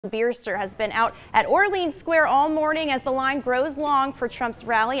Beerster has been out at Orleans Square all morning as the line grows long for Trump's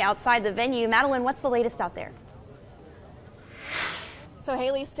rally outside the venue. Madeline, what's the latest out there? So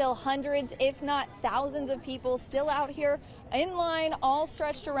Haley, still hundreds, if not thousands of people still out here in line, all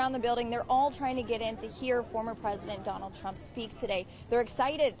stretched around the building. They're all trying to get in to hear former President Donald Trump speak today. They're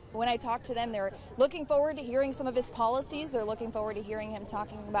excited. When I talk to them, they're looking forward to hearing some of his policies. They're looking forward to hearing him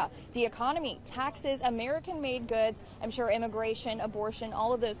talking about the economy, taxes, American-made goods, I'm sure immigration, abortion,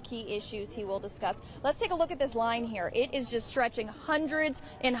 all of those key issues he will discuss. Let's take a look at this line here. It is just stretching hundreds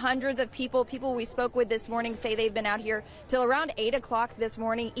and hundreds of people. People we spoke with this morning say they've been out here till around 8 o'clock this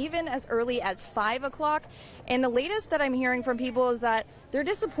morning, even as early as 5 o'clock. And the latest that I'm hearing from people is that they're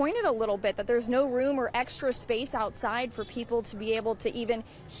disappointed a little bit that there's no room or extra space outside for people to be able to even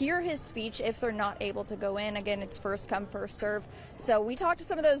hear his speech if they're not able to go in. Again, it's first come, first serve. So we talked to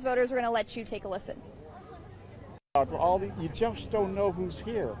some of those voters. We're going to let you take a listen. You just don't know who's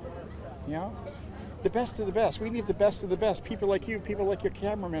here, you know? The best of the best. We need the best of the best. People like you, people like your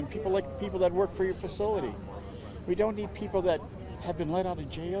cameramen, people like the people that work for your facility. We don't need people that have been let out of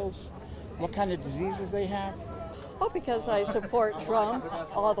jails, what kind of diseases they have. Oh, because I support Trump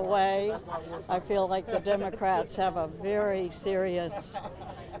all the way. I feel like the Democrats have a very serious,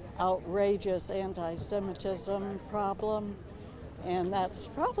 outrageous anti-Semitism problem, and that's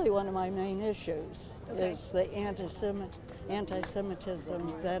probably one of my main issues, is the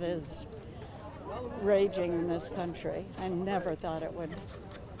anti-Semitism that is raging in this country. I never thought it would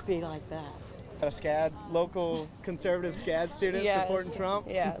be like that. A SCAD, local conservative SCAD student supporting Trump.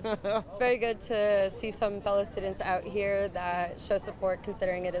 Yes, it's very good to see some fellow students out here that show support,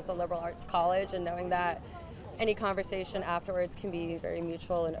 considering it is a liberal arts college, and knowing that any conversation afterwards can be very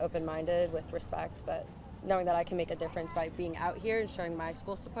mutual and open-minded with respect, but knowing that I can make a difference by being out here and showing my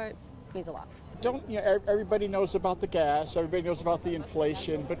school support means a lot. Everybody knows about the gas, everybody knows about the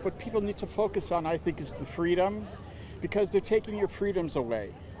inflation, but what people need to focus on, I think, is the freedom, because they're taking your freedoms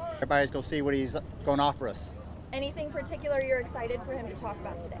away. Everybody's going to see what he's going to offer us. Anything particular you're excited for him to talk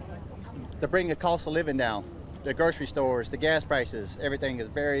about today? To bring the cost of living down. The grocery stores, the gas prices, everything is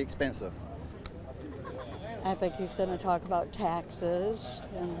very expensive. I think he's going to talk about taxes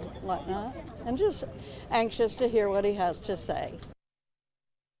and whatnot, and just anxious to hear what he has to say.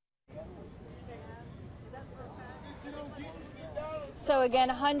 So again,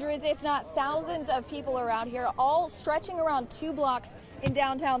 hundreds, if not thousands of people are out here, all stretching around 2 blocks in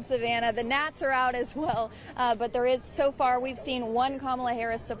downtown Savannah. The Nats are out as well, but there is, so far, we've seen one Kamala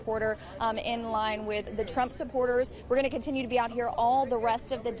Harris supporter in line with the Trump supporters. We're going to continue to be out here all the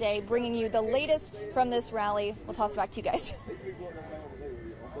rest of the day, bringing you the latest from this rally. We'll toss it back to you guys.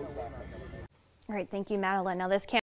 All right, thank you, Madeline. Now this